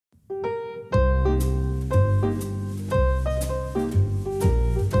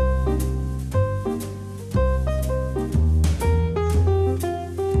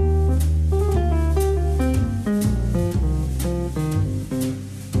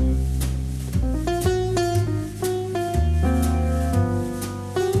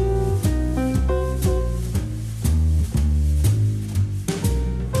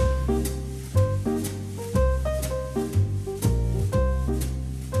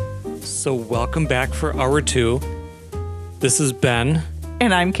So welcome back for hour 2. This is Ben.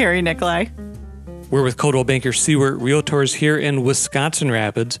 And I'm Carrie Nicolai. We're with Coldwell Banker Seward Realtors here in Wisconsin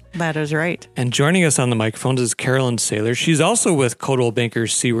Rapids. That is right. And joining us on the microphones is Carolyn Saylor. She's also with Coldwell Banker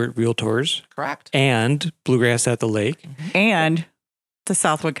Seward Realtors. Correct. And Bluegrass at the Lake. And the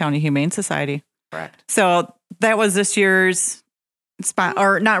Southwood County Humane Society. Correct. So that was this year's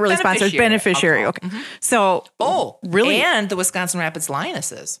or not really sponsored, beneficiary. Okay. Mm-hmm. So, really? And the Wisconsin Rapids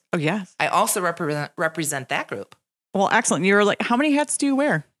Lionesses. Oh, yes. I also represent that group. Well, excellent. You're like, how many hats do you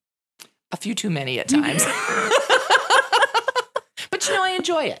wear? A few too many at times. But I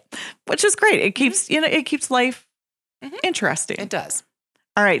enjoy it. Which is great. It keeps life interesting. It does.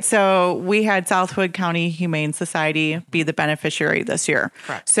 All right. So we had Southwood County Humane Society be the beneficiary this year.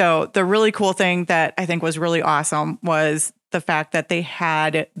 Correct. So the really cool thing that I think was really awesome was the fact that they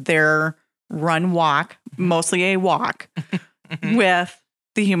had their run walk, mostly a walk, with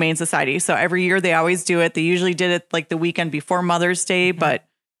the Humane Society. So every year they always do it. They usually did it like the weekend before Mother's Day, but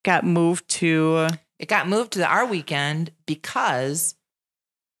got moved to... It got moved to our weekend because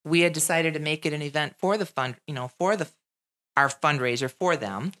we had decided to make it an event for the fund, our fundraiser for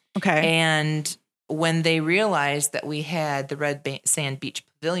them. Okay. And when they realized that we had the Red Sand Beach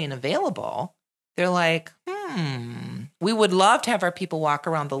Pavilion available, they're like, we would love to have our people walk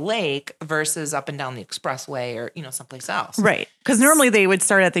around the lake versus up and down the expressway or, someplace else. Right. Because normally they would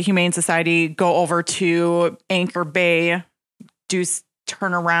start at the Humane Society, go over to Anchor Bay,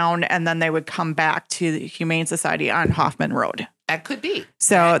 turn around, and then they would come back to the Humane Society on Hoffman Road. That could be.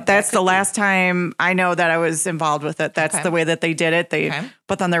 So that's the last time I know that I was involved with it. That's the way that they did it.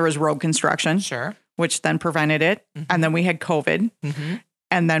 But then there was road construction, which then prevented it. And then we had COVID.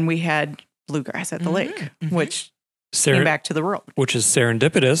 And then we had Bluegrass at the Lake, which came back to the road. Which is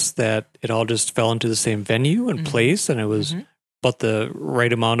serendipitous that it all just fell into the same venue and place, and it was about the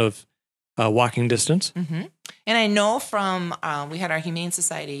right amount of walking distance. And I know from, we had our Humane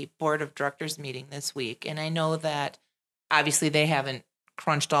Society Board of Directors meeting this week, and I know that obviously they haven't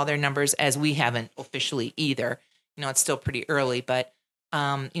crunched all their numbers, as we haven't officially either. It's still pretty early, but,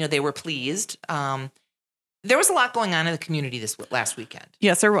 they were pleased. There was a lot going on in the community this last weekend.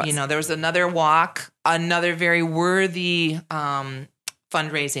 Yes, there was. There was another walk, another very worthy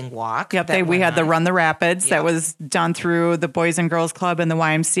fundraising walk. Yep, we had the Run the Rapids that was done through the Boys and Girls Club and the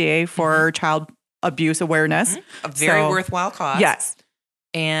YMCA for child abuse awareness. A very worthwhile cause. Yes.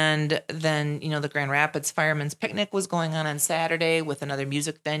 And then, the Grand Rapids Fireman's Picnic was going on Saturday with another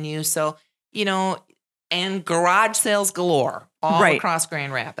music venue. So, and garage sales galore all across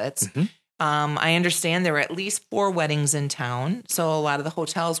Grand Rapids. I understand there were at least 4 weddings in town. So a lot of the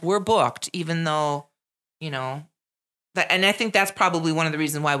hotels were booked, even though, and I think that's probably one of the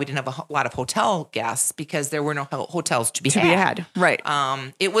reasons why we didn't have a lot of hotel guests, because there were no hotels to be had. Right.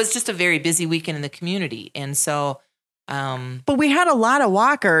 It was just a very busy weekend in the community. And so, but we had a lot of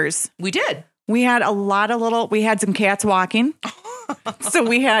walkers. We did. We had a lot of we had some cats walking. So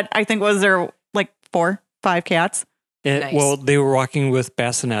we had, I think, was there like 4, 5 cats? Nice. Well, they were walking with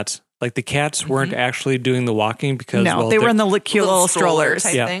bassinets. Like the cats weren't actually doing the walking because they were in the cute little strollers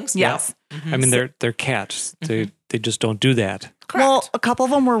type things. Yes. I mean, they're cats. They just don't do that. Correct. Well, a couple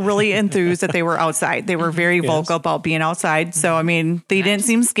of them were really enthused that they were outside. They were very vocal about being outside. So, I mean, they didn't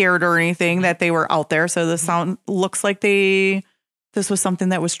seem scared or anything that they were out there. So the sound looks like this was something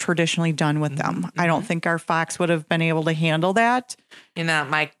that was traditionally done with them. I don't think our fox would have been able to handle that.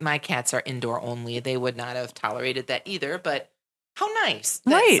 My cats are indoor only. They would not have tolerated that either, but how nice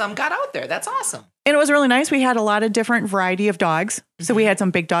that some got out there. That's awesome. And it was really nice. We had a lot of different variety of dogs. So we had some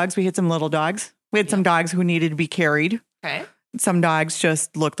big dogs. We had some little dogs. We had some dogs who needed to be carried. Okay. Some dogs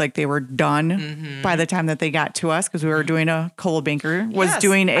just looked like they were done by the time that they got to us, because we were doing Coldwell Banker was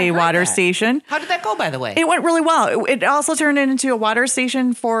doing a water station. How did that go, by the way? It went really well. It also turned into a water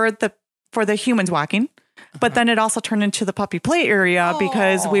station for the humans walking. But then it also turned into the puppy play area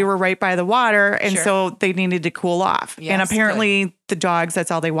because we were right by the water. And so they needed to cool off. Yes, and apparently the dogs,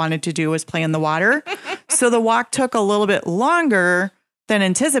 that's all they wanted to do was play in the water. So the walk took a little bit longer than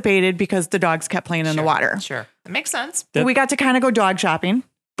anticipated because the dogs kept playing in the water. Sure. That makes sense. But we got to kind of go dog shopping.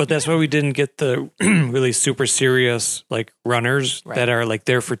 But that's why we didn't get the really super serious like runners that are like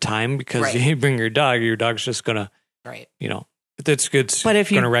there for time, because you bring your dog's just going to, it's good. But if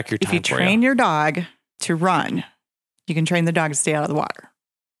going to wreck your time. If you train your dog to run, you can train the dog to stay out of the water.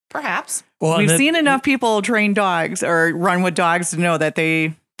 Perhaps. Well, we've seen enough people train dogs or run with dogs to know that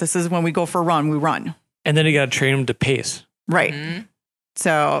this is when we go for a run, we run. And then you got to train them to pace. Right.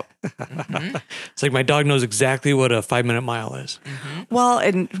 So it's like my dog knows exactly what a 5-minute mile is. Well,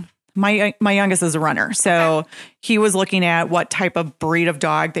 and My youngest is a runner. So he was looking at what type of breed of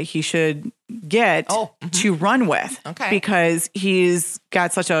dog that he should get to run with. Okay. Because he's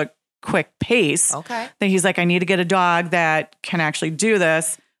got such a quick pace. Okay. That he's like, I need to get a dog that can actually do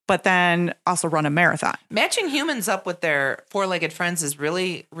this, but then also run a marathon. Matching humans up with their four-legged friends is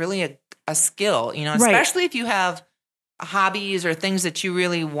really, really a skill, especially if you have hobbies or things that you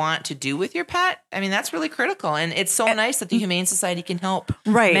really want to do with your pet. I mean, that's really critical. And it's so nice that the Humane Society can help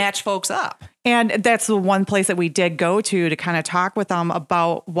match folks up. And that's the one place that we did go to kind of talk with them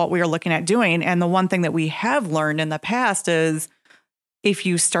about what we were looking at doing. And the one thing that we have learned in the past is if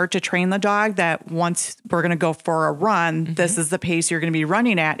you start to train the dog that once we're going to go for a run, this is the pace you're going to be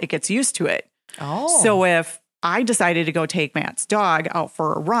running at, it gets used to it. Oh. So if I decided to go take Matt's dog out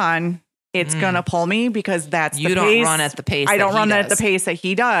for a run, it's going to pull me because that's the pace. You don't run at the pace I don't run at the pace that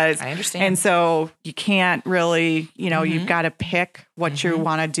he does. I understand. And so you can't really, you've got to pick what you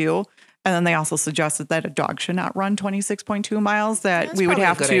want to do. And then they also suggested that a dog should not run 26.2 miles, that we would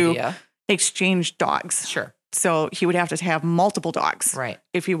have to exchange dogs. Sure. So he would have to have multiple dogs. Right.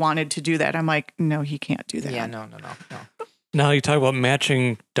 If he wanted to do that. I'm like, no, he can't do that. Yeah, no. Now you talk about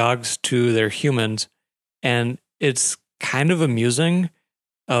matching dogs to their humans, and it's kind of amusing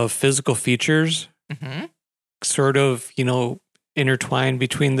of physical features sort of, intertwined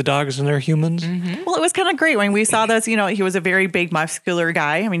between the dogs and their humans. Well, it was kind of great when we saw this, he was a very big muscular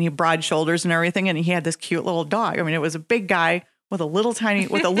guy. I mean, he had broad shoulders and everything. And he had this cute little dog. I mean, it was a big guy with a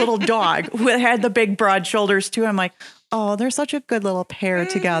little dog who had the big broad shoulders too. I'm like, oh, they're such a good little pair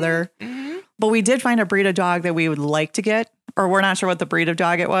together. But we did find a breed of dog that we would like to get, or we're not sure what the breed of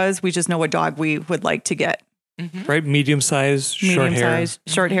dog it was. We just know what dog we would like to get. Right? Medium-sized, short hair.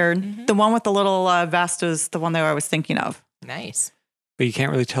 Short-haired. The one with the little vest is the one that I was thinking of. Nice. But you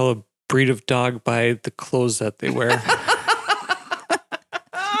can't really tell a breed of dog by the clothes that they wear.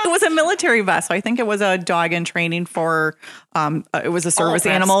 It was a military vest. So I think it was a dog in training for, it was a service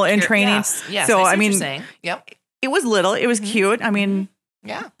animal in training. Yes, so, I mean, yep. It was little. It was cute. I mean,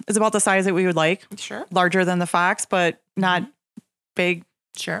 it's about the size that we would like. Sure. Larger than the fox, but not big.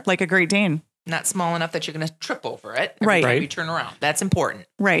 Sure. Like a Great Dane. Not small enough that you're going to trip over it every time you turn around. That's important.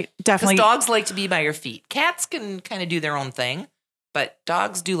 Right. Definitely. Because dogs like to be by your feet. Cats can kind of do their own thing, but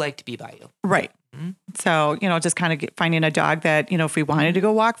dogs do like to be by you. Right. So, just kind of finding a dog that, if we wanted to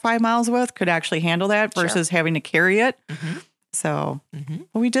go walk 5 miles with, could actually handle that versus having to carry it. So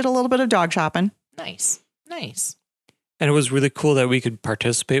we did a little bit of dog shopping. Nice. And it was really cool that we could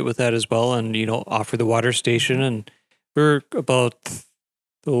participate with that as well and, offer the water station. And we're about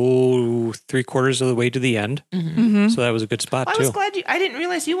 3/4 of the way to the end. So that was a good spot too. I was glad I didn't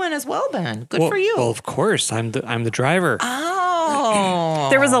realize you went as well, Ben. Good for you. Well, of course. I'm the driver. Oh.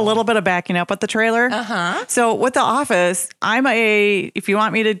 There was a little bit of backing up at the trailer. So with the office, if you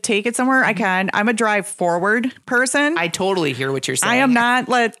want me to take it somewhere, I can. I'm a drive forward person. I totally hear what you're saying. I am not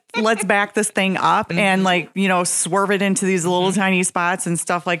let's back this thing up and swerve it into these little tiny spots and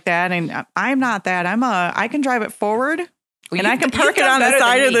stuff like that. And I'm not that. I can drive it forward. And I can park it on the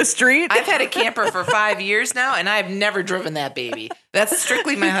side of the street. I've had a camper for 5 years now, and I've never driven that baby. That's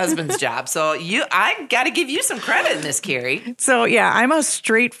strictly my husband's job. So I got to give you some credit in this, Carrie. So yeah, I'm a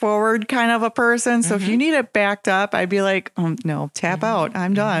straightforward kind of a person. So if you need it backed up, I'd be like, no, tap out.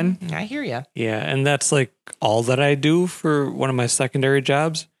 I'm done. I hear you. Yeah, and that's like all that I do for one of my secondary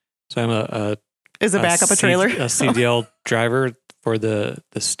jobs. So I'm a backup a trailer? A CDL driver for the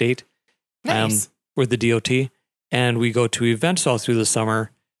state. Nice. With the DOT. And we go to events all through the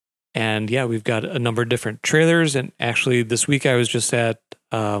summer. And yeah, we've got a number of different trailers. And actually this week I was just at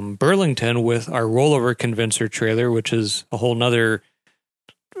Burlington with our rollover convincer trailer, which is a whole nother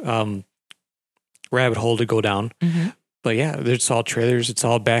rabbit hole to go down. But yeah, it's all trailers. It's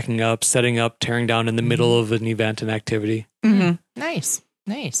all backing up, setting up, tearing down in the middle of an event and activity. Nice.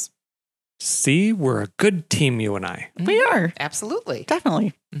 See, we're a good team, you and I. We are. Absolutely.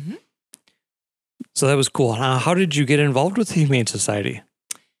 Definitely. So that was cool. How did you get involved with the Humane Society?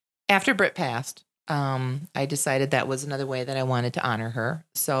 After Britt passed, I decided that was another way that I wanted to honor her.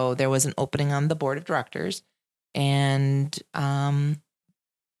 So there was an opening on the board of directors, and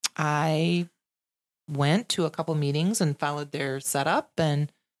I went to a couple meetings and followed their setup,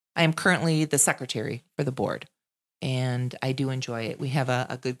 and I am currently the secretary for the board, and I do enjoy it. We have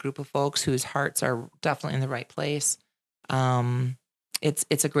a good group of folks whose hearts are definitely in the right place.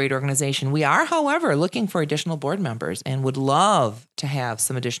 It's a great organization. We are, however, looking for additional board members and would love to have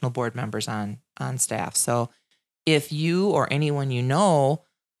some additional board members on staff. So if you or anyone you know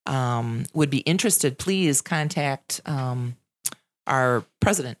would be interested, please contact our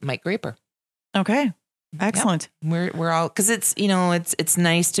president, Mike Graper. Okay. Excellent. Yep. We're all, because it's, it's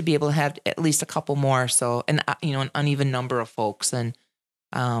nice to be able to have at least a couple more. So, and an uneven number of folks, and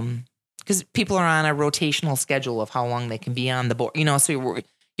because people are on a rotational schedule of how long they can be on the board, so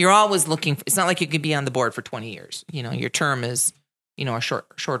you're always looking for, it's not like you could be on the board for 20 years. Your term is, a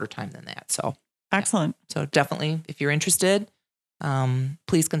shorter time than that. So excellent. Yeah. So definitely, if you're interested,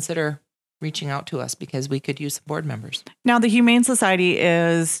 please consider reaching out to us, because we could use some board members. Now, the Humane Society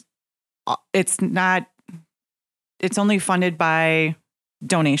it's only funded by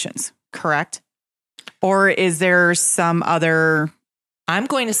donations, correct? Or is there some other? I'm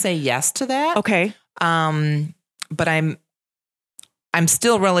going to say yes to that. Okay. But I'm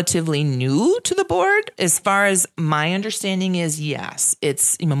still relatively new to the board. As far as my understanding is, yes,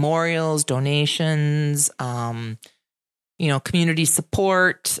 it's memorials, donations, community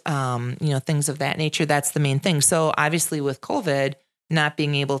support, things of that nature. That's the main thing. So obviously with COVID, not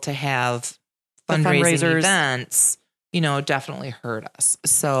being able to have fundraising events, definitely hurt us.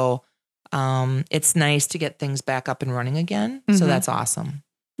 So it's nice to get things back up and running again. Mm-hmm. So that's awesome.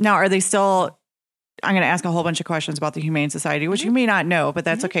 Now, are they still, I'm going to ask a whole bunch of questions about the Humane Society, which you may not know, but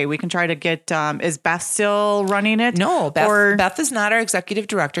that's okay. We can try to get, is Beth still running it? No, Beth is not our executive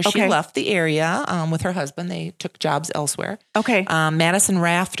director. She left the area with her husband. They took jobs elsewhere. Okay. Madison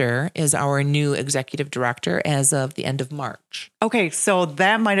Rafter is our new executive director as of the end of March. Okay. So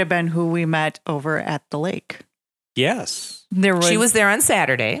that might have been who we met over at the lake. Yes. She was there on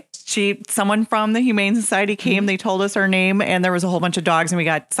Saturday. Someone from the Humane Society came, mm-hmm. They told us her name, and there was a whole bunch of dogs, and we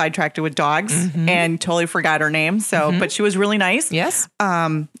got sidetracked with dogs, mm-hmm. and totally forgot her name. So, mm-hmm. But she was really nice. Yes.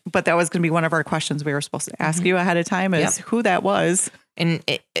 But that was going to be one of our questions we were supposed to ask mm-hmm. you ahead of time is who that was. And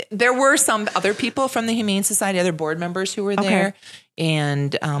there were some other people from the Humane Society, other board members who were there,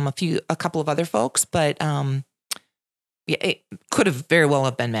 and a couple of other folks, but it could have very well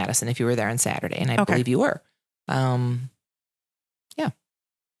have been Madison if you were there on Saturday, and I believe you were.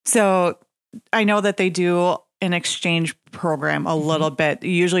 So I know that they do an exchange program a mm-hmm. little bit.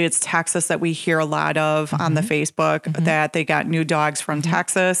 Usually it's Texas that we hear a lot of mm-hmm. on the Facebook mm-hmm. that they got new dogs from mm-hmm.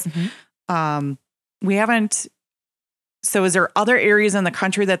 Texas. Mm-hmm. We haven't. So is there other areas in the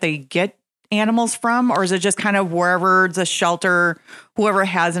country that they get animals from, or is it just kind of wherever the shelter, whoever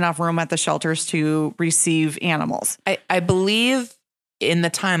has enough room at the shelters to receive animals? I believe in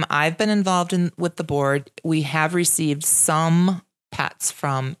the time I've been involved with the board, we have received some pets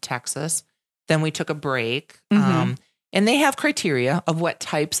from Texas. Then we took a break. Mm-hmm. And they have criteria of what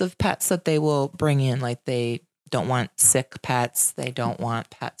types of pets that they will bring in. Like they don't want sick pets. They don't want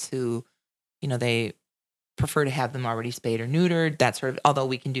pets who, they prefer to have them already spayed or neutered. That sort of, although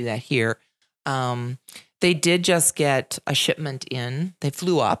we can do that here. They did just get a shipment in. They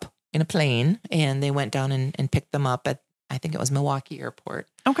flew up in a plane and they went down and picked them up at, I think it was Milwaukee Airport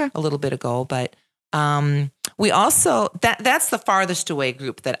a little bit ago. But we also, that's the farthest away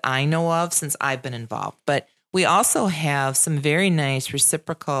group that I know of since I've been involved. But we also have some very nice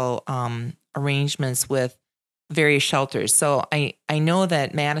reciprocal arrangements with various shelters. So I know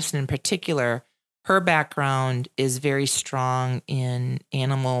that Madison in particular, her background is very strong in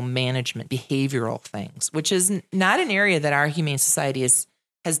animal management, behavioral things, which is not an area that our Humane Society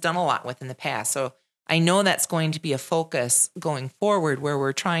has done a lot with in the past. So I know that's going to be a focus going forward, where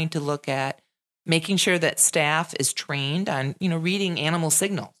we're trying to look at making sure that staff is trained on, reading animal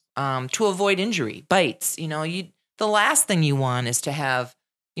signals to avoid injury, bites. The last thing you want is to have,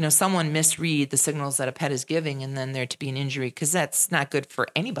 someone misread the signals that a pet is giving and then there to be an injury, because that's not good for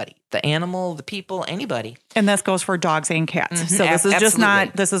anybody, the animal, the people, anybody. And this goes for dogs and cats. Mm-hmm. So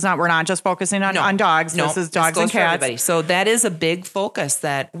this is not, we're not just focusing on dogs. No, this is dogs and cats. Everybody. So that is a big focus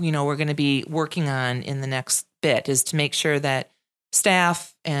that, we're going to be working on in the next bit, is to make sure that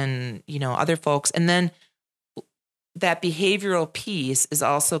staff and, other folks, and then that behavioral piece is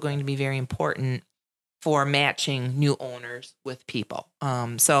also going to be very important for matching new owners with people.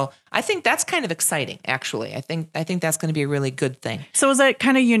 So I think that's kind of exciting, actually. I think that's going to be a really good thing. So is it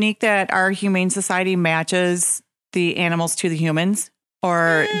kind of unique that our Humane Society matches the animals to the humans?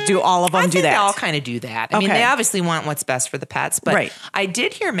 Or do all of them do that? They all kind of do that. I mean, they obviously want what's best for the pets. But I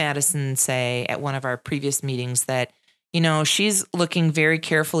did hear Madison say at one of our previous meetings that, she's looking very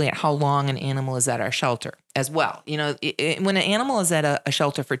carefully at how long an animal is at our shelter as well. When an animal is at a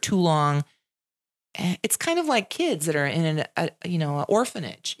shelter for too long, it's kind of like kids that are in an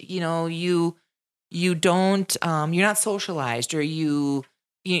orphanage. You don't, you're not socialized, or you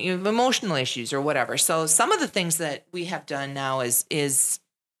have emotional issues or whatever. So some of the things that we have done now is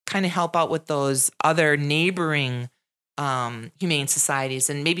kind of help out with those other neighboring humane societies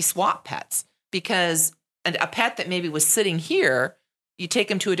and maybe swap pets, because a pet that maybe was sitting here, You take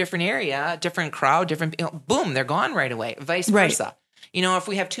them to a different area, different crowd, different, boom, they're gone right away. Vice versa. If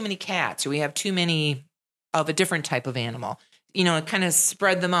we have too many cats or we have too many of a different type of animal, kind of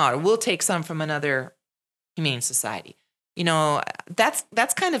spread them out. Or we'll take some from another humane society.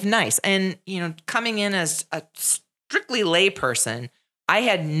 That's kind of nice. And, coming in as a strictly lay person, I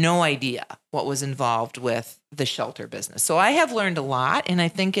had no idea what was involved with the shelter business. So I have learned a lot, and I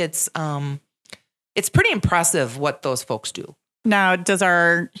think it's pretty impressive what those folks do. Now, does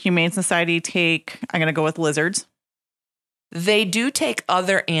our Humane Society take, I'm going to go with lizards? They do take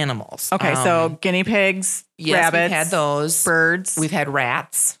other animals. Okay, so guinea pigs, rabbits. We've had those. Birds. We've had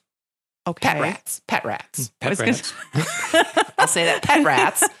rats. Okay. Pet rats. Pet rats. I'll say that. Pet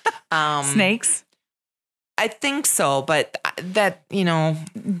rats. Snakes? I think so, but that,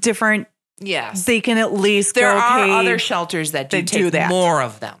 different. Yes. They can at least There are other shelters that do take that. more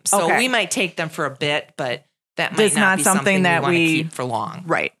of them. So we might take them for a bit, but that might not be something that we keep for long.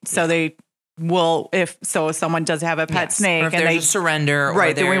 Right. So they will, if someone does have a pet snake, or if there's a surrender.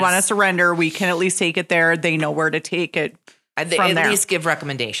 Right. Then we want to surrender. We can at least take it there. They know where to take it. They at least give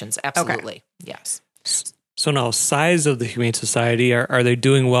recommendations. Absolutely. Okay. Yes. So now, size of the Humane Society, are they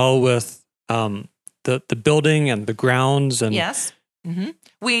doing well with the building and the grounds? And yes. Mm-hmm.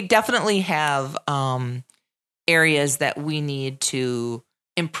 We definitely have areas that we need to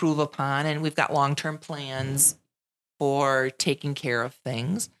improve upon, and we've got long-term plans for taking care of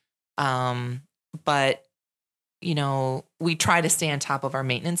things. But, we try to stay on top of our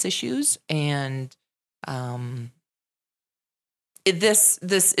maintenance issues, and this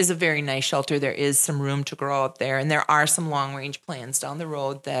is a very nice shelter. There is some room to grow out there, and there are some long-range plans down the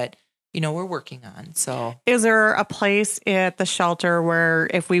road that we're working on. So, is there a place at the shelter where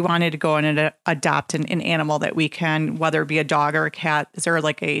if we wanted to go in and adopt an animal that we can, whether it be a dog or a cat, is there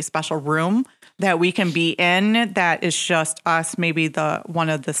like a special room that we can be in that is just us, maybe one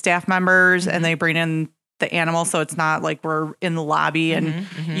of the staff members, and they bring in the animal, so it's not like we're in the lobby and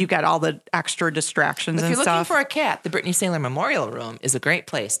you got all the extra distractions and stuff? If you're looking for a cat, the Brittany Saylor Memorial Room is a great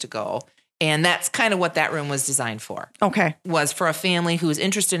place to go. And that's kind of what that room was designed for. Okay. Was for a family who was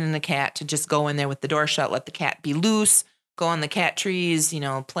interested in the cat to just go in there with the door shut, let the cat be loose, go on the cat trees,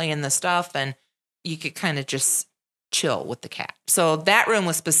 play in the stuff, and you could kind of just chill with the cat. So that room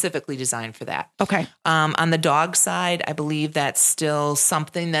was specifically designed for that. Okay. On the dog side, I believe that's still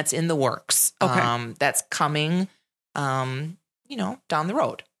something that's in the works. Okay. That's coming, down the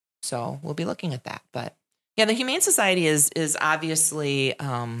road. So we'll be looking at that. But yeah, the Humane Society is obviously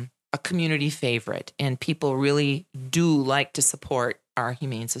a community favorite, and people really do like to support our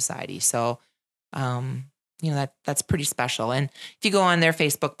Humane Society. So, that's pretty special. And if you go on their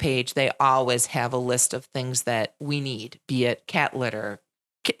Facebook page, they always have a list of things that we need, be it cat litter,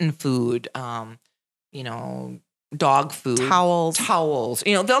 kitten food, dog food, towels.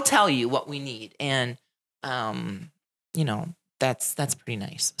 They'll tell you what we need. And, that's pretty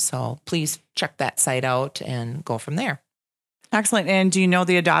nice. So please check that site out and go from there. Excellent. And do you know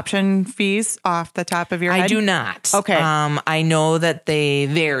the adoption fees off the top of your head? I do not. Okay. I know that they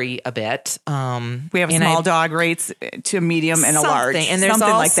vary a bit. We have small dog rates to medium and a large. And there's something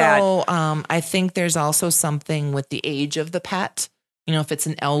also, like that. I think there's also something with the age of the pet. If it's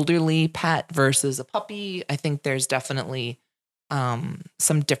an elderly pet versus a puppy, I think there's definitely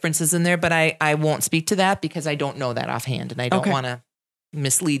some differences in there. But I won't speak to that because I don't know that offhand, and I don't want to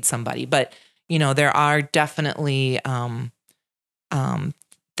mislead somebody. But, there are definitely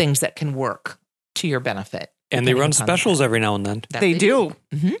things that can work to your benefit. And they run specials every now and then. They do.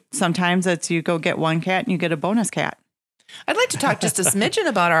 Mm-hmm. Sometimes it's you go get one cat and you get a bonus cat. I'd like to talk just a smidgen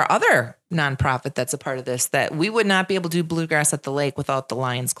about our other nonprofit that's a part of this, that we would not be able to do Bluegrass at the Lake without the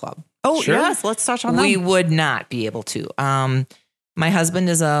Lions Club. Oh, sure. Yes. Let's touch on that. We would not be able to. My husband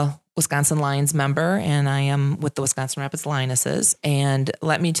is a Wisconsin Lions member, and I am with the Wisconsin Rapids Lionesses. And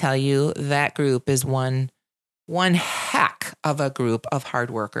let me tell you, that group is one heck of a group of hard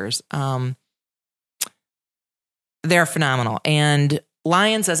workers. They're phenomenal. And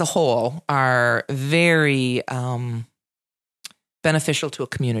Lions as a whole are very beneficial to a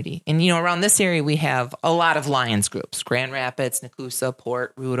community. And, around this area, we have a lot of Lions groups: Grand Rapids, Nakusa,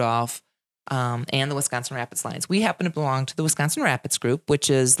 Port, Rudolph, and the Wisconsin Rapids Lions. We happen to belong to the Wisconsin Rapids group, which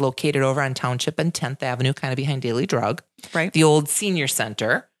is located over on Township and 10th Avenue, kind of behind Daily Drug. Right. The old senior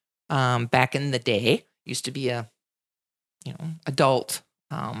center, back in the day, used to be a, adult,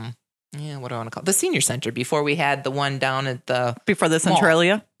 what do I want to call it? The senior center, before we had the one down at the before the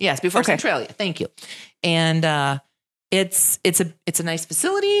Centralia. Mall. Yes, before Centralia. Thank you. And it's a nice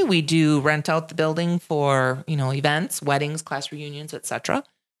facility. We do rent out the building for events, weddings, class reunions, etc.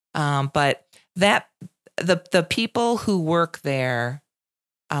 But that the people who work there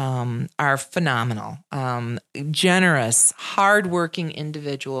are phenomenal. Generous, hardworking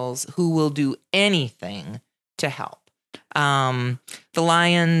individuals who will do anything to help. The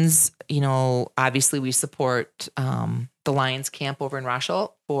Lions, obviously we support the Lions camp over in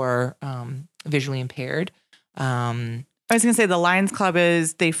Rochelle for visually impaired. I was going to say the Lions Club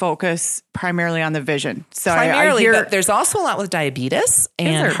they focus primarily on the vision. So primarily, but there's also a lot with diabetes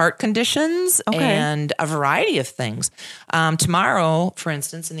and heart conditions and a variety of things. Tomorrow, for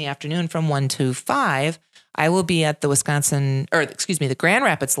instance, in the afternoon from 1 to 5, I will be at the Grand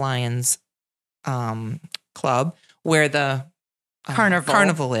Rapids Lions Club where the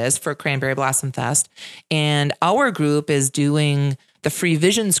carnival is for Cranberry Blossom Fest. And our group is doing the free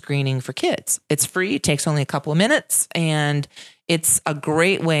vision screening for kids. It's free. It takes only a couple of minutes. And it's a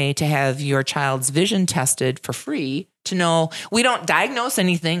great way to have your child's vision tested for free to know we don't diagnose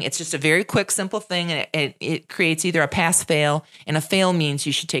anything. It's just a very quick, simple thing. And it creates either a pass fail, and a fail means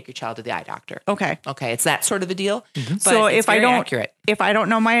you should take your child to the eye doctor. Okay. It's that sort of a deal. Mm-hmm. So if I don't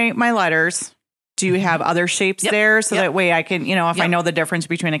know my letters, do you have other shapes there? So that way I can, if I know the difference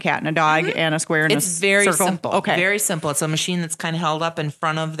between a cat and a dog and a square and a circle. It's very simple. Okay. Very simple. It's a machine that's kind of held up in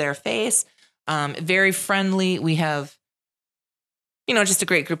front of their face. Very friendly. We have, just a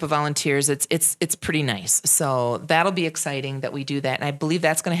great group of volunteers. It's pretty nice. So that'll be exciting that we do that. And I believe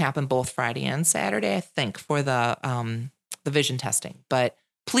that's going to happen both Friday and Saturday, I think, for the vision testing. But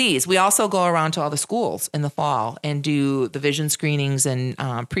please, we also go around to all the schools in the fall and do the vision screenings in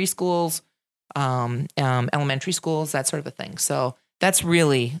preschools, elementary schools, that sort of a thing. So that's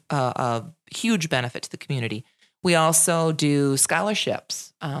really a huge benefit to the community. We also do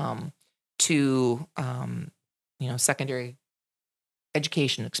scholarships to secondary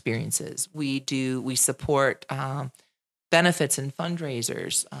education experiences. We support benefits and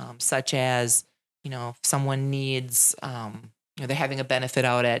fundraisers, such as if someone needs they're having a benefit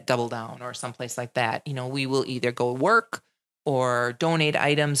out at Double Down or someplace like that. We will either go work or donate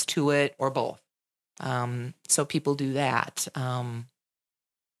items to it, or both. So people do that.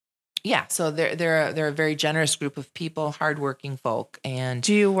 So they're a very generous group of people, hardworking folk. And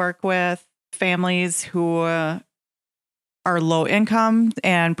do you work with families who are low income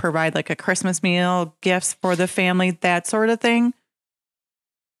and provide like a Christmas meal, gifts for the family, that sort of thing?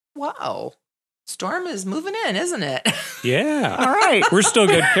 Wow. Storm is moving in, isn't it? Yeah. All right. We're still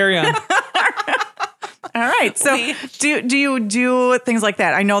good. Carry on. All right. So do you do things like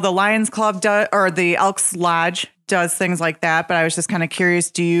that? I know the Lions Club or the Elks Lodge does things like that, but I was just kind of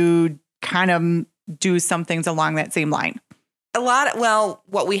curious, do you kind of do some things along that same line?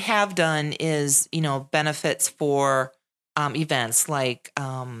 What we have done is, benefits for events like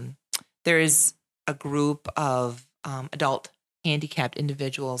there is a group of adult handicapped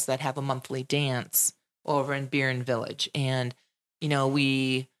individuals that have a monthly dance over in Bearn Village. And,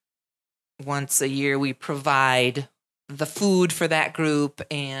 once a year, we provide the food for that group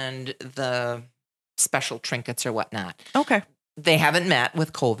and the special trinkets or whatnot. Okay. They haven't met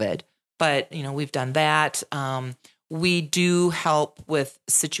with COVID, but, we've done that. We do help with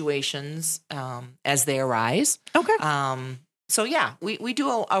situations as they arise. Okay. We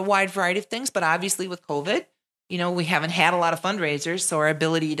do a wide variety of things, but obviously with COVID, we haven't had a lot of fundraisers, so our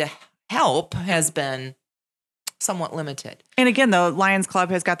ability to help has been somewhat limited. And again, the Lions Club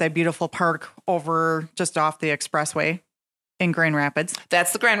has got that beautiful park over just off the expressway in Grand Rapids.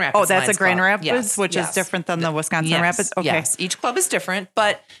 That's the Grand Rapids. Oh, that's Lions a Grand Club. Rapids, yes, which is different than the Wisconsin Rapids. Okay. Yes, each club is different,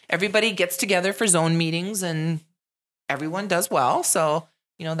 but everybody gets together for zone meetings and everyone does well. So,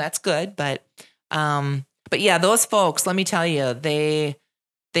 that's good. But yeah, those folks, let me tell you, they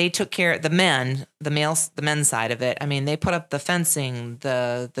took care of the men's side of it. I mean, they put up the fencing,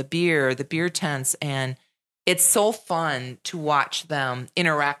 the beer tents, and it's so fun to watch them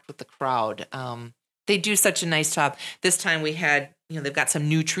interact with the crowd. They do such a nice job. This time we had, they've got some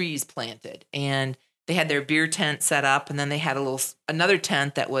new trees planted, and they had their beer tent set up, and then they had another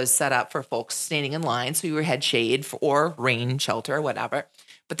tent that was set up for folks standing in line. So you had shade or rain shelter or whatever,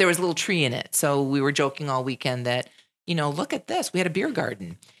 but there was a little tree in it. So we were joking all weekend that, look at this. We had a beer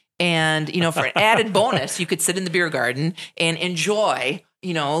garden. And, for an added bonus, you could sit in the beer garden and enjoy,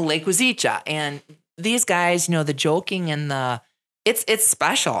 Lake Wazeecha. And these guys, the joking and it's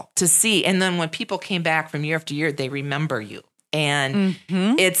special to see. And then when people came back from year after year, they remember you. And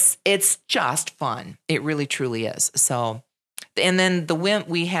it's just fun. It really, truly is. So, and then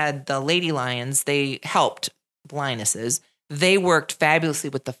we had the Lady Lions. They helped the Lionesses. They worked fabulously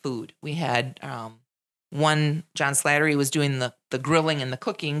with the food. We had one, John Slattery was doing the grilling and the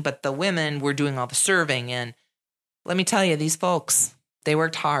cooking, but the women were doing all the serving. And let me tell you, these folks, they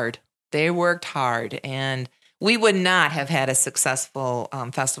worked hard. And we would not have had a successful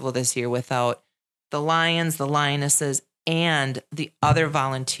festival this year without the Lions, the Lionesses, and the other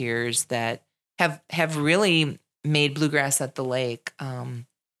volunteers that have really made Bluegrass at the Lake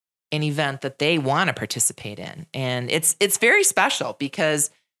an event that they want to participate in. And it's very special because,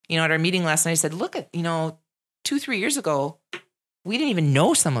 at our meeting last night, I said, look at, 2-3 years ago, we didn't even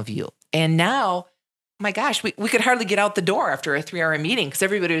know some of you. And now, my gosh, we could hardly get out the door after a 3-hour meeting because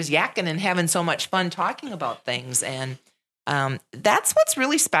everybody was yakking and having so much fun talking about things. And that's what's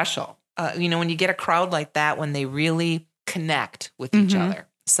really special. When you get a crowd like that, when they really connect with each other.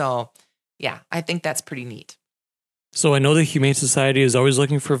 So, yeah, I think that's pretty neat. So I know the Humane Society is always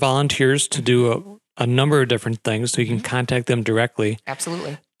looking for volunteers to do a number of different things, so you can contact them directly.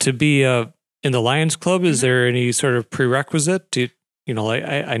 Absolutely. To be in the Lions Club, is there any sort of prerequisite?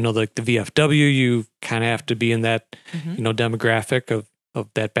 I know like the VFW, you kind of have to be in that, demographic of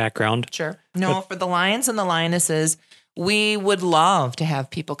that background. Sure. No, for the Lions and the Lionesses, we would love to have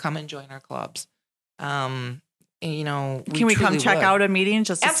people come and join our clubs. Can we come check out a meeting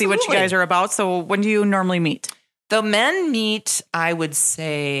just to see what you guys are about? So when do you normally meet? The men meet, I would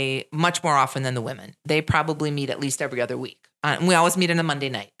say, much more often than the women. They probably meet at least every other week. We always meet on a Monday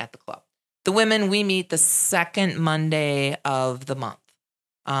night at the club. The women, we meet the second Monday of the month.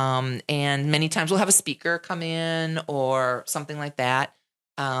 And many times we'll have a speaker come in or something like that.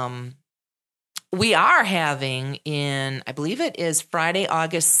 We are having I believe it is Friday,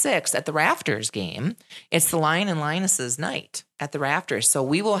 August 6th at the Rafters game. It's the Lion and Lionesses night at the Rafters. So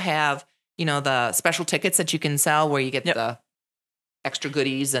we will have, the special tickets that you can sell where you get the extra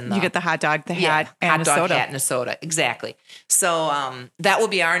goodies and you get the hot dog, the hat, and hot a dog, soda. hat, and a soda. Exactly. So that will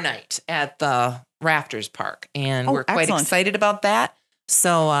be our night at the Rafters Park. And we're quite excited about that.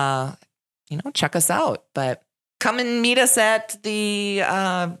 So, check us out. But come and meet us at the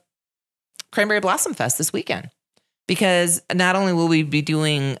Cranberry Blossom Fest this weekend. Because not only will we be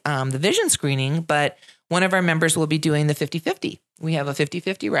doing the vision screening, but one of our members will be doing the 50-50. We have a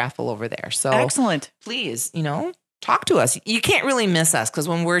 50-50 raffle over there. So excellent. Please, talk to us. You can't really miss us because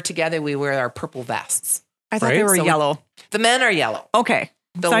when we're together, we wear our purple vests. I thought they were yellow. The men are yellow. Okay.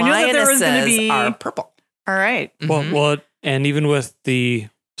 The Lionesses are purple. All right. Well, and even with the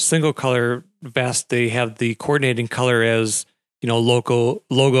single color vest, they have the coordinating color as, logo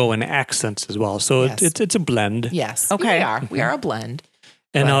and accents as well. So it's a blend. Yes. Okay. We are a blend.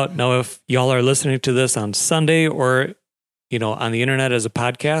 And now if y'all are listening to this on Sunday or, on the internet as a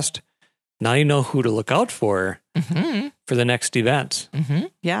podcast, now you know who to look out for the next event.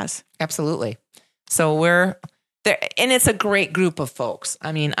 Yes, absolutely. So we're there, and it's a great group of folks.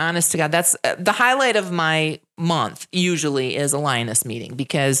 I mean, honest to God, that's the highlight of my month usually is a Lioness meeting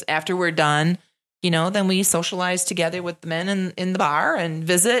because after we're done, then we socialize together with the men in the bar and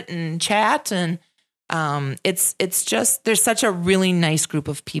visit and chat. And it's just, there's such a really nice group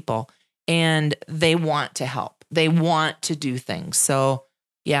of people and they want to help. They want to do things. So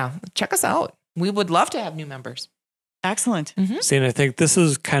yeah, check us out. We would love to have new members. Excellent. See, and I think this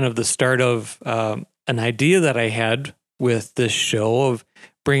is kind of the start of an idea that I had with this show of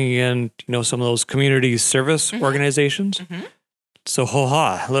bringing in, some of those community service organizations. So,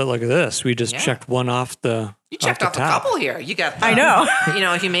 look at this. We just checked one off the You checked off a couple here. You got the, I know.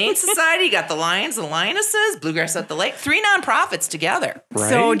 Humane Society, you got the Lions and Lionesses, Bluegrass at the Lake, 3 nonprofits together. Right?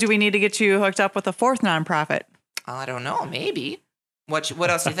 So do we need to get you hooked up with a 4th nonprofit? I don't know. Maybe. What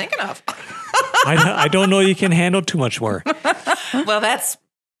else are you thinking of? I don't know. You can handle too much more. Well, that's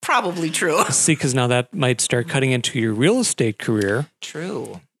probably true. See, because now that might start cutting into your real estate career.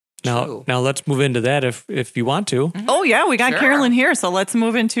 True. Now let's move into that if you want to. Oh yeah, we got Carolyn here, so let's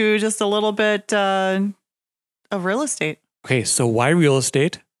move into just a little bit of real estate. Okay, so why real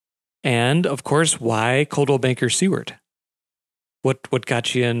estate, and of course, why Coldwell Banker Seward? What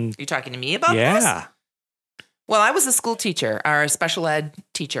got you in? You talking to me about this? Yeah. Well, I was a school teacher, or a special ed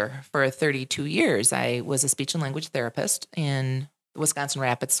teacher for 32 years. I was a speech and language therapist in the Wisconsin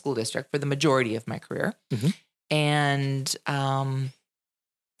Rapids School District for the majority of my career. And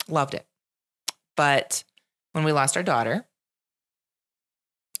loved it. But when we lost our daughter,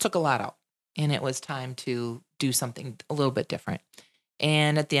 it took a lot out. And it was time to do something a little bit different.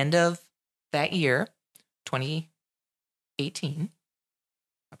 And at the end of that year, 2018,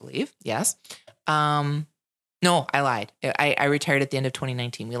 I believe, yes. No, I lied. I retired at the end of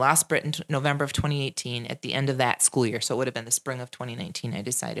 2019. We lost Britt in November of 2018 at the end of that school year. So it would have been the spring of 2019. I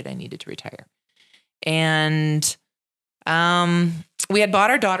decided I needed to retire. And we had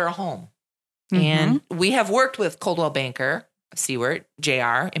bought our daughter a home. And we have worked with Coldwell Banker, Seward,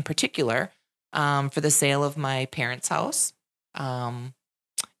 JR in particular, for the sale of my parents' house.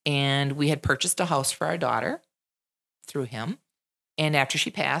 And we had purchased a house for our daughter. through him. And after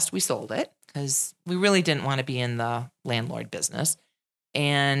she passed, we sold it because we really didn't want to be in the landlord business.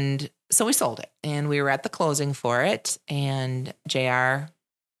 And so we sold it. And we were at the closing for it. And JR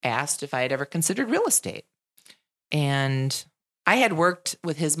asked if I had ever considered real estate. And I had worked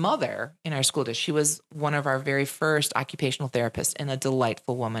with his mother in our school district. She was one of our very first occupational therapists and a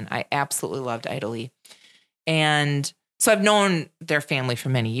delightful woman. I absolutely loved Ida Lee. And so I've known their family for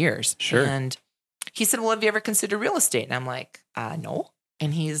many years. Sure. And he said, well, have you ever considered real estate? And I'm like, no.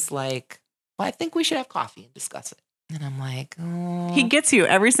 And he's like, well, I think we should have coffee and discuss it. And I'm like, oh. He gets you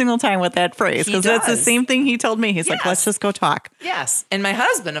every single time with that phrase because that's the same thing he told me. He's like, let's just go talk. Yes. And my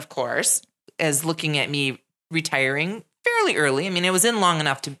husband, of course, is looking at me retiring fairly early. I mean, it was in long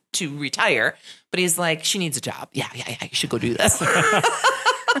enough to retire, but he's like, she needs a job. Yeah, you should go do this.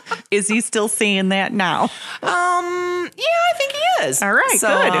 Is he still saying that now? Yeah, I think he is. All right,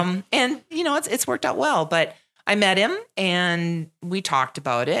 good. And it's worked out well, but I met him and we talked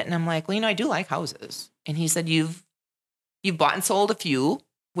about it and I'm like, well, I do like houses. And he said, you've bought and sold a few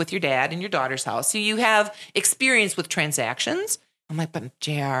with your dad and your daughter's house. So you have experience with transactions. I'm like, but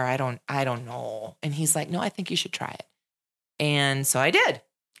JR, I don't know. And he's like, no, I think you should try it. And so I did.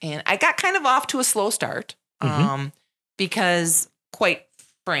 And I got kind of off to a slow start because quite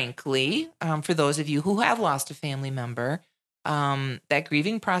frankly, for those of you who have lost a family member, that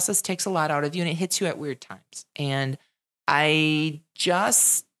grieving process takes a lot out of you and it hits you at weird times. And I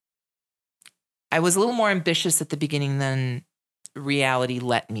was a little more ambitious at the beginning than reality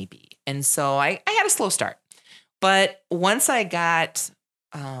let me be. And so I had a slow start. But once I got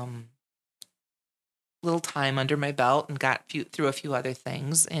little time under my belt and got through a few other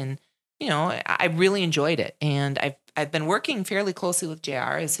things, and I really enjoyed it. And I've been working fairly closely with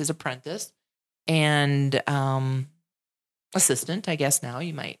JR as his apprentice and assistant, I guess now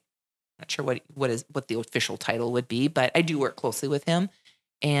you might. Not sure what the official title would be, but I do work closely with him,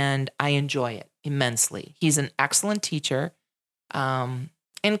 and I enjoy it immensely. He's an excellent teacher.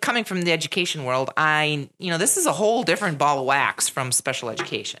 And coming from the education world, this is a whole different ball of wax from special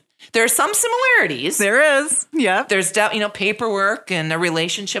education. There are some similarities. There is. Yeah. There's, paperwork and a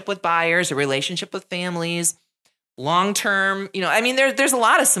relationship with buyers, a relationship with families, long-term, there's a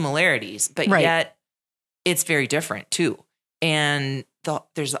lot of similarities, but yet it's very different too. And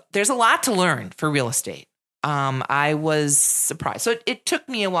there's a lot to learn for real estate. I was surprised. So it took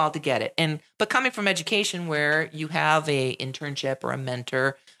me a while to get it. But coming from education where you have a internship or a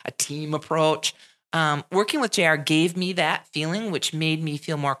mentor, a team approach, working with JR gave me that feeling, which made me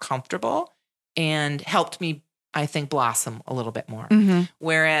feel more comfortable and helped me, I think, blossom a little bit more. Mm-hmm.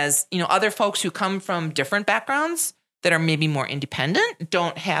 Whereas, other folks who come from different backgrounds that are maybe more independent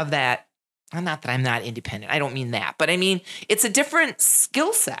don't have that. Not that I'm not independent. I don't mean that, but I mean, it's a different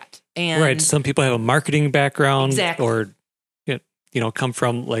skill set. And right. Some people have a marketing background or, come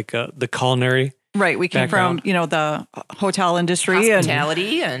from like the culinary. Right. We came background. from, the hotel industry,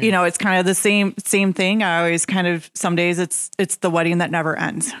 hospitality and it's kind of the same thing. I always kind of, some days it's the wedding that never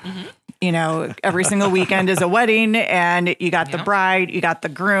ends. Mm-hmm. Every single weekend is a wedding and you got the bride, you got the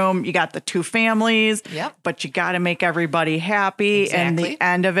groom, you got the two families, but you got to make everybody happy in the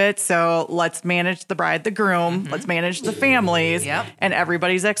end of it. So let's manage the bride, the groom, let's manage the families and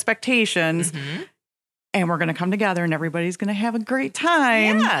everybody's expectations. Mm-hmm. And we're going to come together and everybody's going to have a great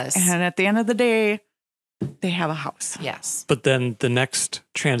time. Yes. And at the end of the day, they have a house. Yes. But then the next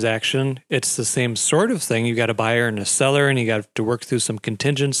transaction, it's the same sort of thing. You got a buyer and a seller and you got to work through some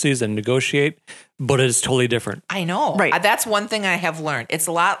contingencies and negotiate, but it's totally different. I know. Right. That's one thing I have learned.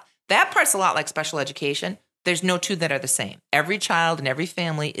 That part's a lot like special education. There's no two that are the same. Every child and every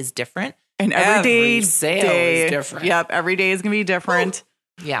family is different. And every sale is different. Yep. Every day is going to be different.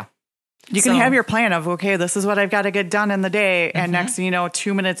 Ooh. Yeah. You can have your plan of, okay, this is what I've got to get done in the day. And next thing you know,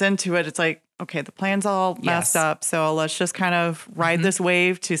 2 minutes into it, it's like, okay, the plan's all messed up. So let's just kind of ride this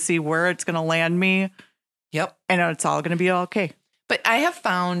wave to see where it's going to land me. Yep. And it's all going to be okay. But I have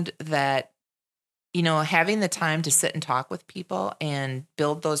found that, having the time to sit and talk with people and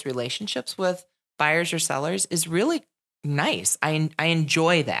build those relationships with buyers or sellers is really nice. I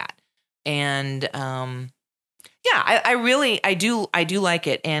enjoy that. And I do like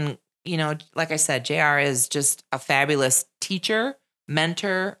it. And like I said, JR is just a fabulous teacher,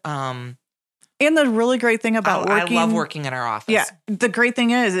 mentor. And the really great thing about working... I love working in our office. Yeah. The great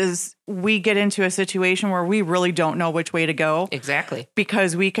thing is we get into a situation where we really don't know which way to go. Exactly.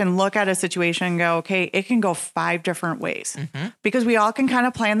 Because we can look at a situation and go, okay, it can go 5 different ways. Mm-hmm. Because we all can kind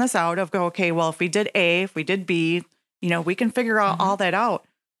of plan this out of go, okay, well, if we did A, if we did B, we can figure out all that out.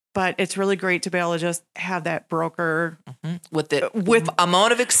 But it's really great to be able to just have that broker with the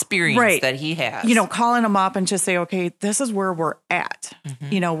amount of experience that he has. Calling them up and just say, okay, this is where we're at.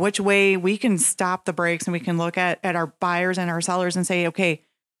 Which way we can stop the brakes and we can look at our buyers and our sellers and say, okay,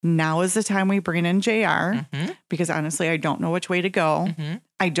 now is the time we bring in JR because honestly, I don't know which way to go.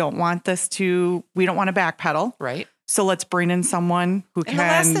 I don't want we don't want to backpedal. Right. So let's bring in someone who can do this. And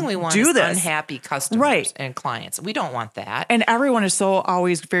the last thing we want is unhappy customers and clients. We don't want that. And everyone is so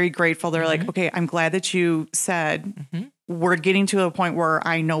always very grateful. They're like, okay, I'm glad that you said we're getting to a point where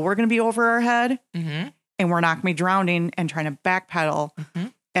I know we're going to be over our head and we're not going to be drowning and trying to backpedal.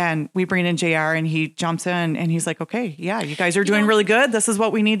 And we bring in JR and he jumps in and he's like, okay, yeah, you guys are doing really good. This is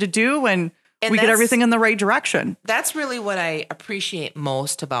what we need to do. And we get everything in the right direction. That's really what I appreciate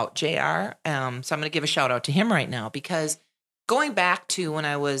most about JR. So I'm going to give a shout out to him right now because going back to when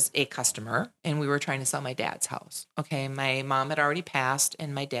I was a customer and we were trying to sell my dad's house. Okay. My mom had already passed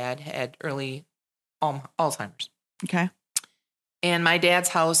and my dad had early Alzheimer's. Okay. And my dad's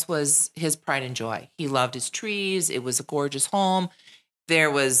house was his pride and joy. He loved his trees. It was a gorgeous home. There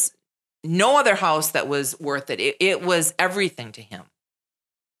was no other house that was worth it. It was everything to him.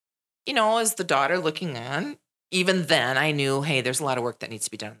 As the daughter looking on, even then I knew, hey, there's a lot of work that needs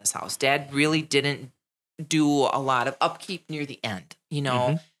to be done in this house. Dad really didn't do a lot of upkeep near the end.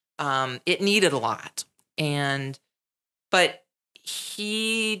 It needed a lot. But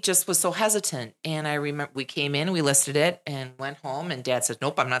he just was so hesitant. And I remember we came in, we listed it and went home and Dad said,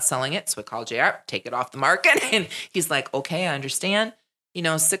 nope, I'm not selling it. So I called JR, take it off the market. And he's like, okay, I understand.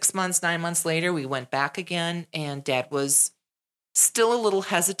 6 months, 9 months later, we went back again and Dad was still a little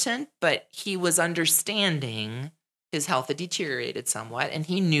hesitant, but he was understanding his health had deteriorated somewhat and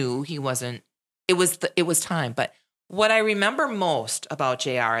he knew it was time. But what I remember most about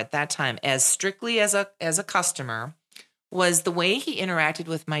JR at that time, as strictly as a customer, was the way he interacted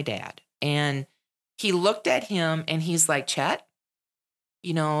with my dad. And he looked at him and he's like, Chet,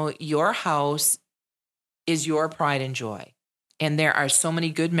 your house is your pride and joy. And there are so many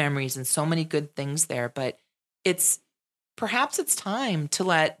good memories and so many good things there, but perhaps it's time to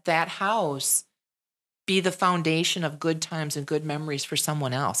let that house be the foundation of good times and good memories for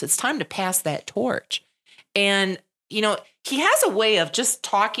someone else. It's time to pass that torch. And, he has a way of just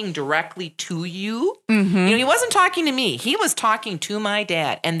talking directly to you. He wasn't talking to me. He was talking to my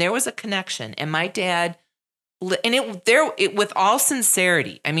dad and there was a connection and my dad, and it with all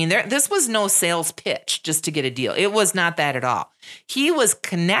sincerity. I mean, this was no sales pitch just to get a deal. It was not that at all. He was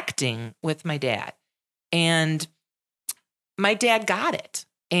connecting with my dad and my dad got it.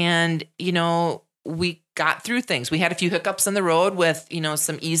 And, we got through things. We had a few hiccups on the road with,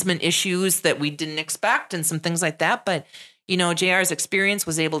 some easement issues that we didn't expect and some things like that. But, JR's experience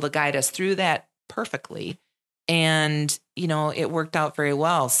was able to guide us through that perfectly. And, it worked out very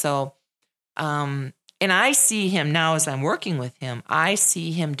well. So, and I see him now as I'm working with him, I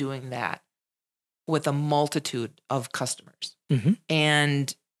see him doing that with a multitude of customers.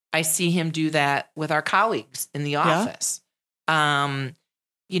 And I see him do that with our colleagues in the office.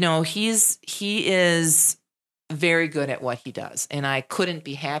 He is very good at what he does. And I couldn't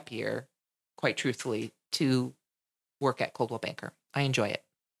be happier, quite truthfully, to work at Coldwell Banker. I enjoy it.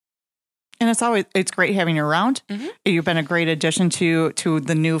 And it's great having you around. You've been a great addition to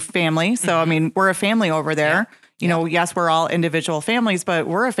the new family. So, I mean, we're a family over there. Yes, we're all individual families, but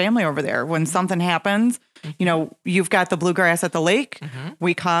we're a family over there. When something happens, you've got the bluegrass at the lake.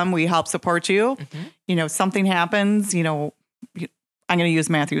 We come, we help support you. Something happens, I'm going to use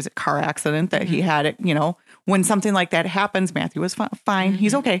Matthew's car accident that he had. When something like that happens, Matthew was fine.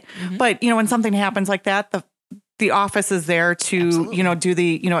 He's okay. But, when something happens like that, the office is there to, Absolutely. do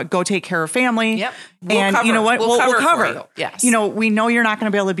the, go take care of family. Yep. And cover. you know what? We'll cover. You. Yes. We know you're not going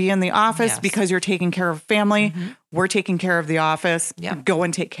to be able to be in the office because you're taking care of family. We're taking care of the office. Yep. Go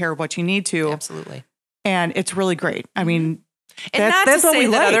and take care of what you need to. Absolutely. And it's really great. I mean, and not that's to say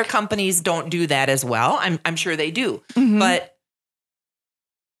that like. Other companies don't do that as well. I'm sure they do. But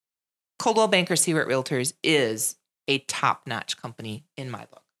Coldwell Banker Seward Realtors is a top-notch company in my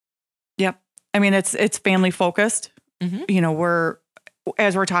book. Yep. I mean, it's family focused.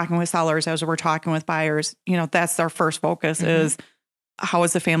 As we're talking with sellers, as we're talking with buyers, that's our first focus is how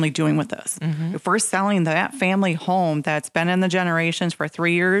is the family doing with this? If we're selling that family home that's been in the generations for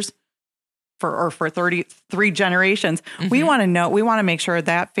 3 years for 33 generations, we want to make sure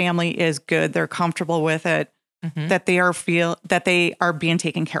that family is good. They're comfortable with it. That they are being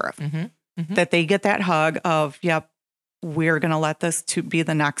taken care of, that they get that hug of, yep, we're going to let this to be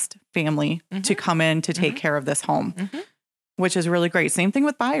the next family to come in to take care of this home, which is really great. Same thing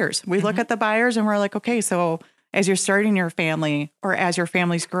with buyers. We look at the buyers and we're like, okay, so as you're starting your family or as your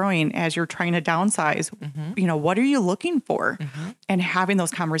family's growing, as you're trying to downsize, what are you looking for? And having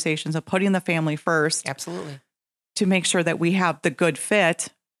those conversations of putting the family first. Absolutely. To make sure that we have the good fit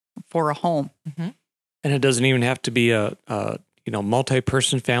for a home. And it doesn't even have to be a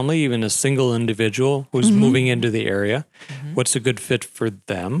multi-person family, even a single individual who's moving into the area. What's a good fit for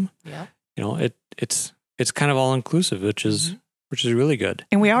them? Yeah. It's kind of all inclusive, which is really good.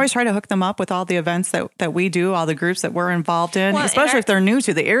 And we always try to hook them up with all the events that we do, all the groups that we're involved in, especially if they're new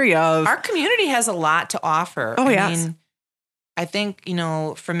to the area. Our community has a lot to offer. Oh, yes. I think,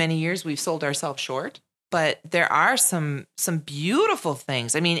 for many years we've sold ourselves short, but there are some beautiful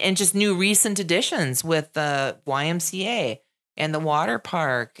things. And just new recent additions with the YMCA and the water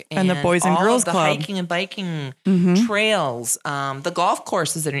park and the Boys and Girls Club, the hiking and biking trails, the golf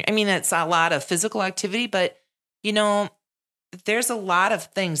courses. It's a lot of physical activity, but there's a lot of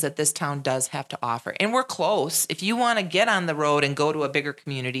things that this town does have to offer. And we're close. If you want to get on the road and go to a bigger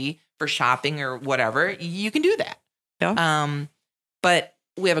community for shopping or whatever, you can do that. Yeah. But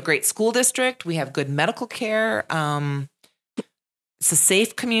we have a great school district. We have good medical care. It's a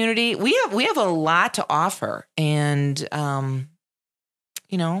safe community. We have a lot to offer. And,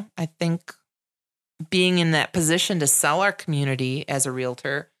 I think being in that position to sell our community as a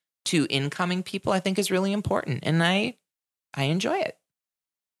realtor to incoming people, I think is really important. And I enjoy it.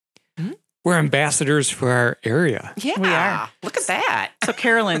 We're ambassadors for our area. Yeah, we are. Look at that. So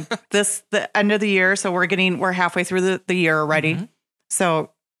Carolyn, the end of the year. So we're halfway through the year already.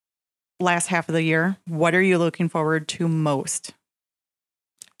 So last half of the year, what are you looking forward to most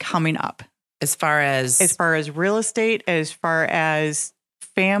coming up? As far as real estate, as far as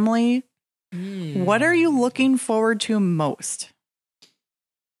family, what are you looking forward to most?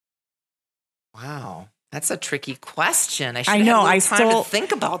 Wow. That's a tricky question. I know. I stole to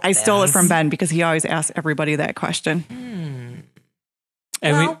think about. I stole it from Ben because he always asks everybody that question.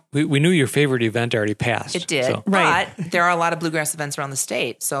 And we knew your favorite event already passed. It did, so. Right? But there are a lot of bluegrass events around the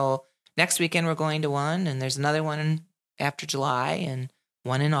state. So next weekend we're going to one, and there's another one after July, and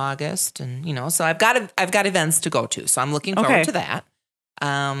one in August, and so I've got events to go to. So I'm looking forward to that.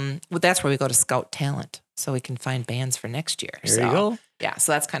 That's where we go to scout talent, so we can find bands for next year. There you go. Yeah,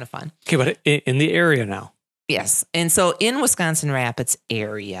 so that's kind of fun. Okay, but in the area now. Yes. And so in Wisconsin Rapids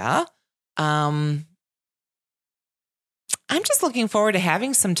area, I'm just looking forward to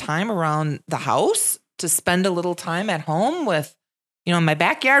having some time around the house to spend a little time at home with, in my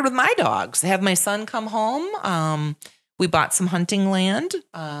backyard with my dogs. Have my son come home. We bought some hunting land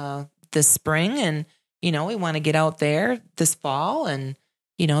this spring, and, we want to get out there this fall and,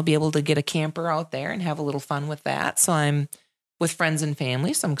 be able to get a camper out there and have a little fun with that. So I'm with friends and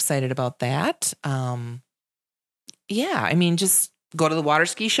family, so I'm excited about that. Just go to the water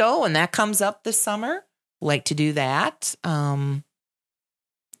ski show when that comes up this summer. Like to do that. And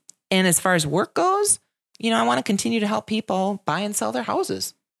as far as work goes, I want to continue to help people buy and sell their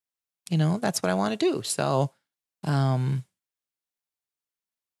houses. That's what I want to do. So,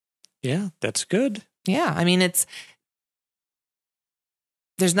 yeah, that's good. Yeah.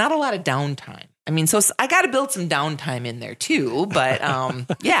 There's not a lot of downtime. So I got to build some downtime in there too, but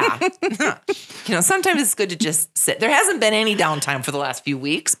yeah, sometimes it's good to just sit. There hasn't been any downtime for the last few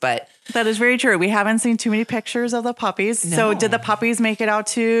weeks, but that is very true. We haven't seen too many pictures of the puppies. No. So did the puppies make it out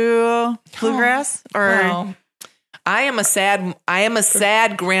to bluegrass? Well, I am a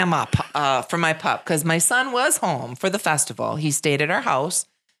sad grandma for my pup because my son was home for the festival. He stayed at our house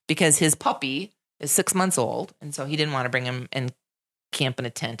because his puppy is 6 months old, and so he didn't want to bring him and camp in a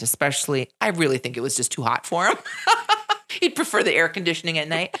tent, especially. I really think it was just too hot for him. He'd prefer the air conditioning at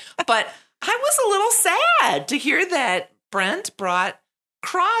night. But I was a little sad to hear that Brent brought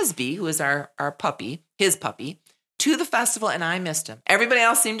Crosby, who is our puppy, his puppy, to the festival, and I missed him. Everybody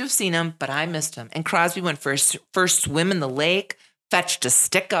else seemed to have seen him, but I missed him. And Crosby went for his first swim in the lake, fetched a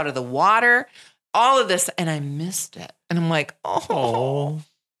stick out of the water, all of this, and I missed it. And I'm like, oh.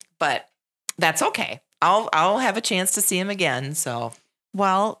 But that's okay. I'll have a chance to see him again. So,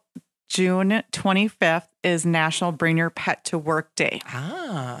 well, June 25th is National Bring Your Pet to Work Day.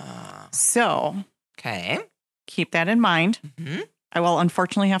 So, okay, keep that in mind. I will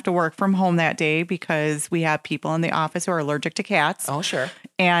unfortunately have to work from home that day because we have people in the office who are allergic to cats. Oh, sure.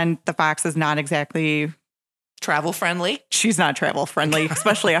 And the fox is not exactly travel friendly. She's not travel friendly,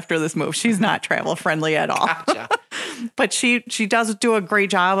 especially after this move. She's not travel friendly at all. Gotcha. But she does do a great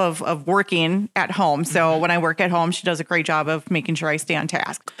job of working at home. So when I work at home, she does a great job of making sure I stay on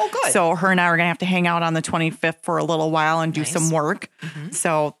task. Oh, good. So her and I are going to have to hang out on the 25th for a little while and do some work.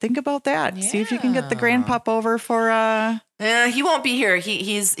 So think about that. Yeah. See if you can get the grandpup over for he won't be here.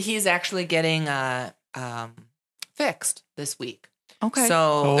 He's actually getting fixed this week. Okay.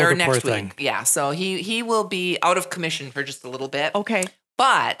 So or the next poor week. thing. Yeah. So he will be out of commission for just a little bit. Okay.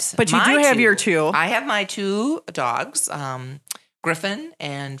 But you my do have your two. I have my two dogs, Griffin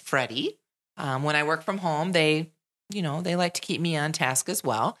and Freddie. When I work from home, they like to keep me on task as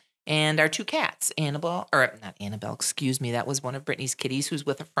well. And our two cats, not Annabelle, excuse me. That was one of Brittany's kitties who's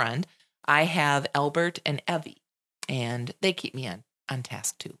with a friend. I have Albert and Evie, and they keep me on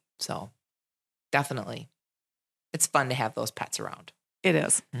task too. So definitely, it's fun to have those pets around. It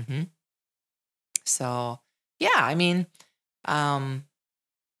is. Mm-hmm. So yeah, I mean, I'm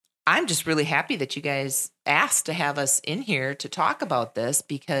just really happy that you guys asked to have us in here to talk about this,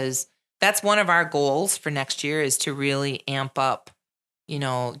 because that's one of our goals for next year, is to really amp up,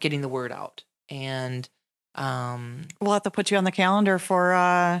 getting the word out. And we'll have to put you on the calendar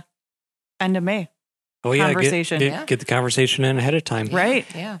for end of May. Oh yeah, conversation. Get the conversation in ahead of time. Yeah, Right.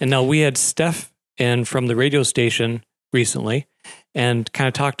 Yeah. And now we had Steph in from the radio station recently and kind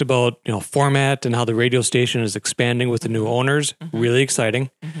of talked about, format and how the radio station is expanding with the new owners. Mm-hmm. Really exciting.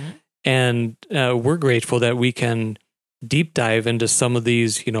 Mm-hmm. And we're grateful that we can deep dive into some of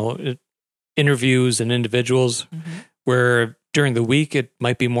these, interviews and individuals Mm-hmm. where during the week it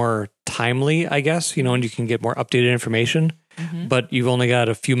might be more timely, I guess, and you can get more updated information, Mm-hmm. but you've only got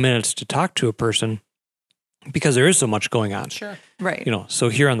a few minutes to talk to a person because there is so much going on. Sure. Right. So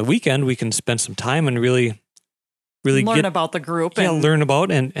here on the weekend, we can spend some time and really learn about the group. And learn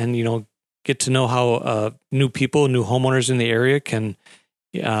about and get to know how new people, new homeowners in the area can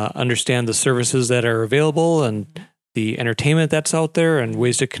understand the services that are available and Mm-hmm. the entertainment that's out there and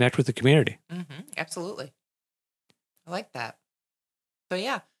ways to connect with the community. Mm-hmm. Absolutely. I like that. So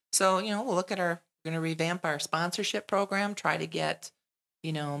yeah. So, we'll look at we're going to revamp our sponsorship program, try to get,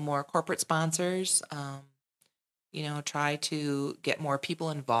 more corporate sponsors, try to get more people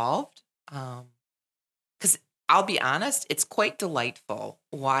involved. Because I'll be honest, it's quite delightful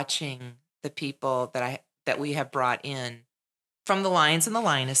watching the people that we have brought in from the Lions and the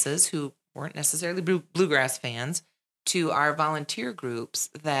Lionesses, who weren't necessarily bluegrass fans, to our volunteer groups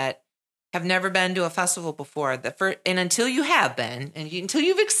that have never been to a festival before. And until you have been, until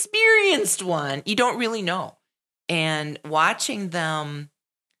you've experienced one, you don't really know. And watching them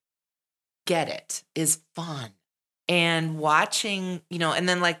get it is fun. And watching, and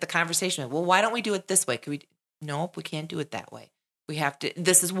then like the conversation, well, why don't we do it this way? Nope, we can't do it that way. We have to,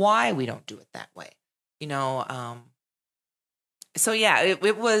 this is why we don't do it that way. So yeah,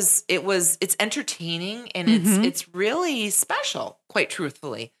 it's entertaining and it's really special, quite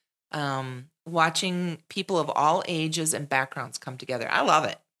truthfully. Watching people of all ages and backgrounds come together. I love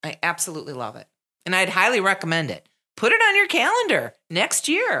it. I absolutely love it. And I'd highly recommend it. Put it on your calendar next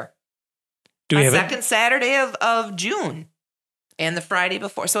year. Do we have second Saturday of June and the Friday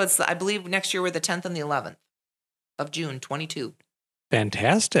before. So it's, I believe next year we're the 10th and the 11th of June, 22.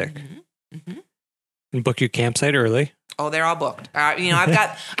 Fantastic. Mm-hmm. Mm-hmm. And book your campsite early. Oh, they're all booked. I've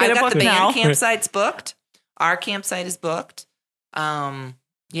got the band campsites booked. Our campsite is booked.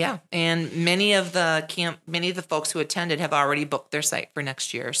 Yeah, and many of the folks who attended have already booked their site for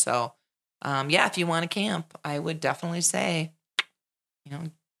next year. So, yeah, if you want to camp, I would definitely say,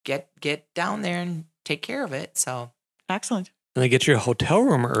 get down there and take care of it. So excellent. And they get your hotel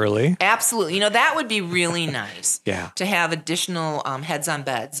room early. Absolutely. That would be really nice. Yeah. To have additional heads on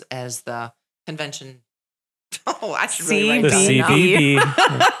beds as the convention. Oh, I should really write the that CBB.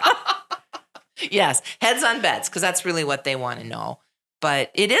 down. Yes, heads on beds, because that's really what they want to know.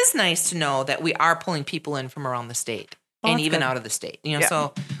 But it is nice to know that we are pulling people in from around the state and even out of the state.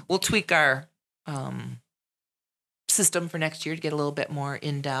 So we'll tweak our system for next year to get a little bit more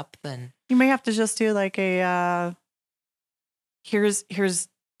in depth. And you may have to just do like a here's the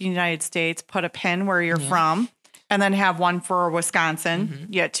United States, put a pin where you're from, and then have one for Wisconsin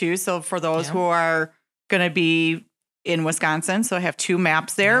yet too. So for those who are going to be in Wisconsin, so have two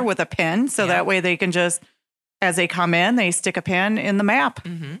maps there with a pin, so that way they can just, as they come in, they stick a pin in the map.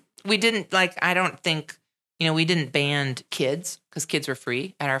 Mm-hmm. We didn't I don't think, we didn't ban kids because kids were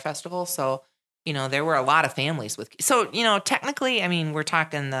free at our festival. So, there were a lot of families with, so, technically, I mean, we're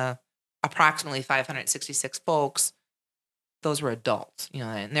talking the approximately 566 folks. Those were adults,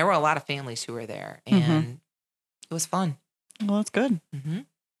 and there were a lot of families who were there, and it was fun. Well, that's good. Mm-hmm.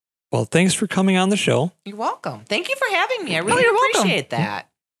 Well, thanks for coming on the show. You're welcome. Thank you for having me. I really you're welcome. appreciate that.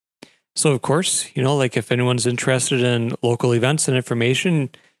 So, of course, like if anyone's interested in local events and information,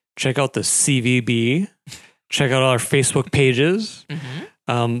 check out the CVB, check out our Facebook pages.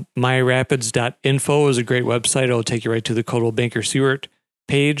 MyRapids.info is a great website. It'll take you right to the Coldwell Banker Seward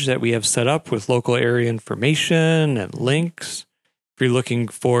page that we have set up with local area information and links. If you're looking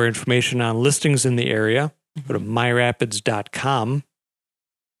for information on listings in the area, go to myrapids.com.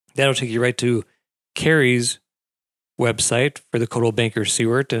 That'll take you right to Carrie's website for the Coldwell Banker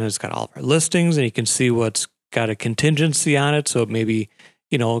Seward, and it's got all of our listings, and you can see what's got a contingency on it. So maybe,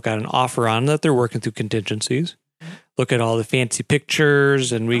 got an offer on that they're working through contingencies. Look at all the fancy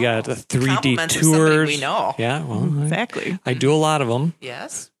pictures, and we got the 3D tours. We know. Yeah, well, exactly. I do a lot of them.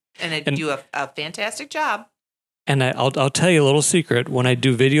 Yes, and I do a fantastic job. And I'll tell you a little secret. When I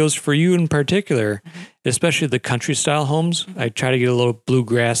do videos for you in particular, especially the country style homes, I try to get a little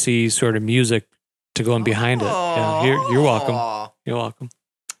bluegrassy sort of music to go in behind it. Yeah, you're welcome. You're welcome.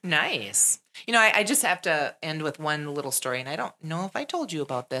 Nice. I just have to end with one little story, and I don't know if I told you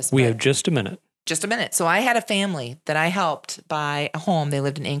about this. We have just a minute. Just a minute. So I had a family that I helped buy a home. They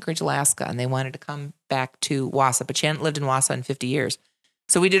lived in Anchorage, Alaska, and they wanted to come back to Wausau, but she hadn't lived in Wausau in 50 years.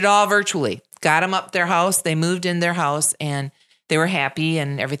 So we did it all virtually. Got them up their house. They moved in their house, and they were happy,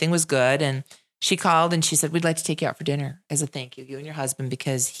 and everything was good. And she called, and she said, we'd like to take you out for dinner as a thank you, you and your husband,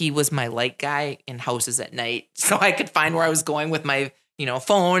 because he was my light guy in houses at night. So I could find where I was going with my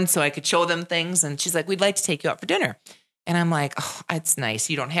phone, so I could show them things. And she's like, we'd like to take you out for dinner. And I'm like, oh, it's nice.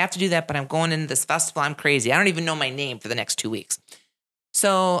 You don't have to do that, but I'm going into this festival. I'm crazy. I don't even know my name for the next 2 weeks.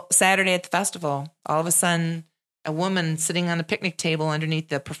 So Saturday at the festival, all of a sudden, a woman sitting on a picnic table underneath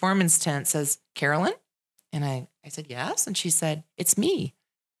the performance tent says, Carolyn? And I said, yes. And she said, it's me.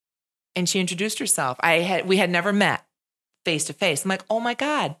 And she introduced herself. We had never met face to face. I'm like, oh my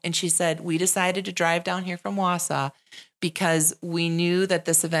God. And she said, we decided to drive down here from Wausau because we knew that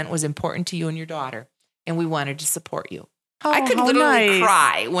this event was important to you and your daughter, and we wanted to support you. Oh, I could literally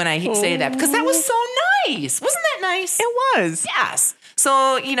cry when I say that, because that was so nice. Wasn't that nice? It was. Yes.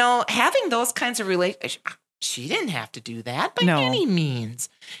 So, having those kinds of relationships, she didn't have to do that by any means.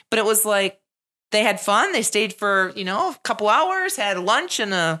 But it was like they had fun. They stayed for, a couple hours, had lunch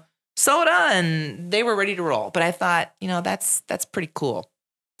and a soda, and they were ready to roll. But I thought, that's pretty cool.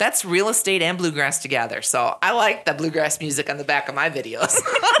 That's real estate and bluegrass together. So I like the bluegrass music on the back of my videos.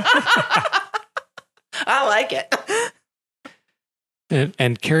 I like it.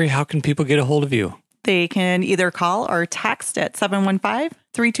 And Carrie, how can people get a hold of you? They can either call or text at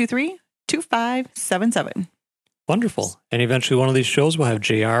 715-323-2577. Wonderful. And eventually one of these shows will have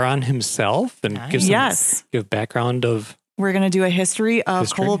JR on himself and give background of... We're going to do a history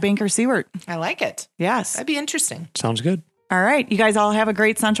of Coldwell Banker Seward. I like it. Yes. That'd be interesting. Sounds good. All right. You guys all have a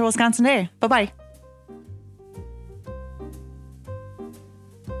great Central Wisconsin day. Bye-bye.